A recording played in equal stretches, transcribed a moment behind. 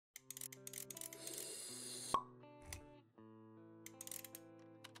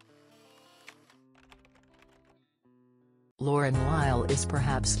Lauren Lyle is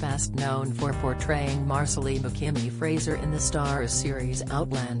perhaps best known for portraying Marcely McKinney Fraser in the Starz series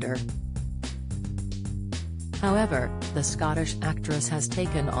Outlander. However, the Scottish actress has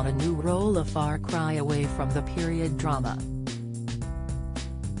taken on a new role, a far cry away from the period drama.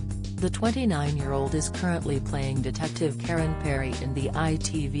 The 29-year-old is currently playing Detective Karen Pirie in the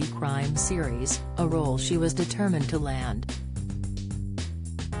ITV crime series, a role she was determined to land.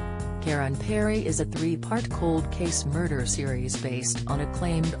 Karen Pirie is a three-part cold case murder series based on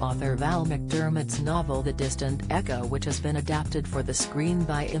acclaimed author Val McDermid's novel The Distant Echo, which has been adapted for the screen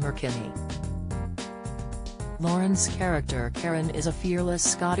by McKinney. Lauren's character Karen is a fearless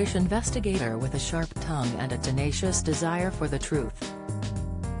Scottish investigator with a sharp tongue and a tenacious desire for the truth.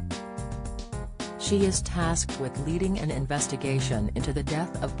 She is tasked with leading an investigation into the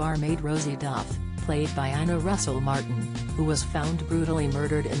death of barmaid Rosie Duff, played by Anna Russell Martin, who was found brutally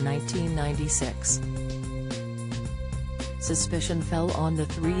murdered in 1996. Suspicion fell on the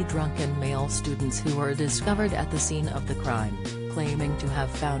three drunken male students who were discovered at the scene of the crime, claiming to have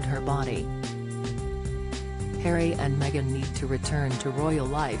found her body. Harry and Meghan need to return to royal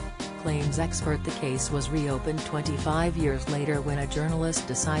life, claims expert. The case was reopened 25 years later when a journalist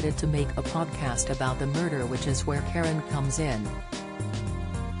decided to make a podcast about the murder, which is where Karen comes in.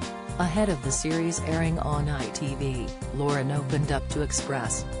 Ahead of the series airing on ITV, Lauren opened up to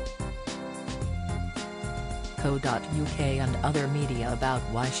Express.co.uk and other media about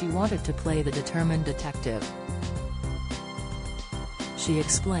why she wanted to play the determined detective. She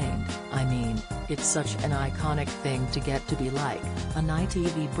explained, "I mean, it's such an iconic thing to get to be like an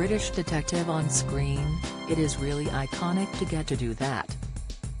ITV British detective on screen. It is really iconic to get to do that."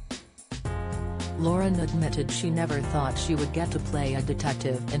 Lauren admitted she never thought she would get to play a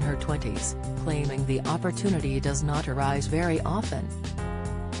detective in her 20s, claiming the opportunity does not arise very often.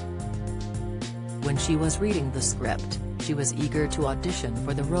 When she was reading the script, she was eager to audition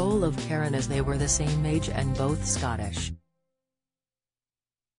for the role of Karen as they were the same age and both Scottish.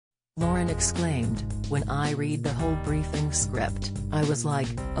 Lauren exclaimed, "When I read the whole briefing script, I was like,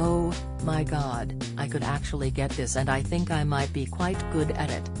 oh, my God, I could actually get this and I think I might be quite good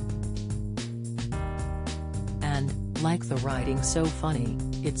at it. And, like the writing so funny,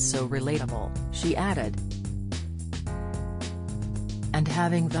 it's so relatable," she added. And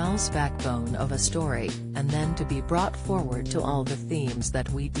having Val's backbone of a story, and then to be brought forward to all the themes that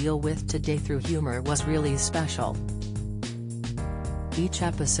we deal with today through humor was really special. Each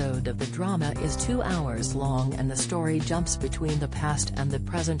episode of the drama is 2 hours long and the story jumps between the past and the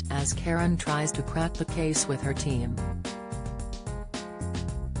present as Karen tries to crack the case with her team.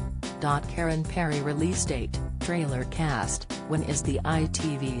 Karen Pirie release date, trailer cast, when is the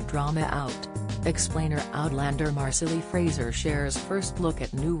ITV drama out? Explainer Outlander Marcely Fraser shares first look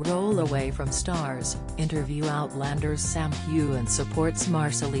at new role away from Starz, interview Outlander's Sam Heughan supports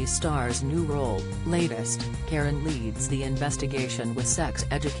Marcely Star's new role, latest, Karen leads the investigation with sex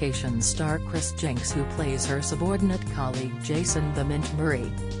education star Chris Jenks who plays her subordinate colleague Jason "The Mint"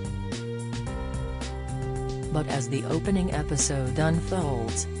 Murray. But as the opening episode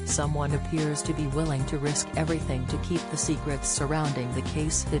unfolds, someone appears to be willing to risk everything to keep the secrets surrounding the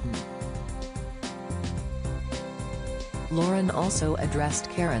case hidden. Lauren also addressed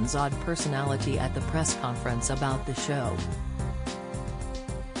Karen's odd personality at the press conference about the show.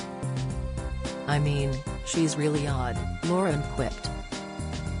 "I mean, she's really odd," Lauren quipped.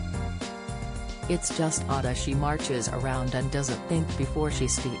 "It's just odd as she marches around and doesn't think before she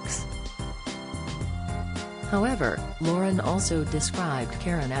speaks." However, Lauren also described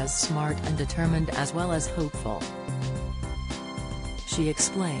Karen as smart and determined as well as hopeful. She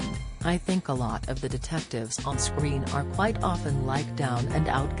explained, "I think a lot of the detectives on screen are quite often like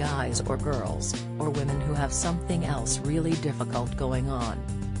down-and-out guys or girls, or women who have something else really difficult going on."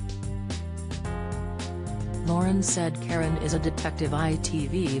 Lauren said Karen is a detective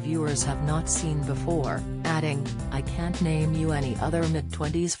ITV viewers have not seen before, adding, "I can't name you any other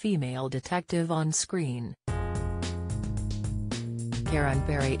mid-20s female detective on screen." Karen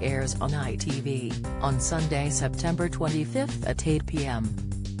Pirie airs on ITV, on Sunday, September 25 at 8 p.m.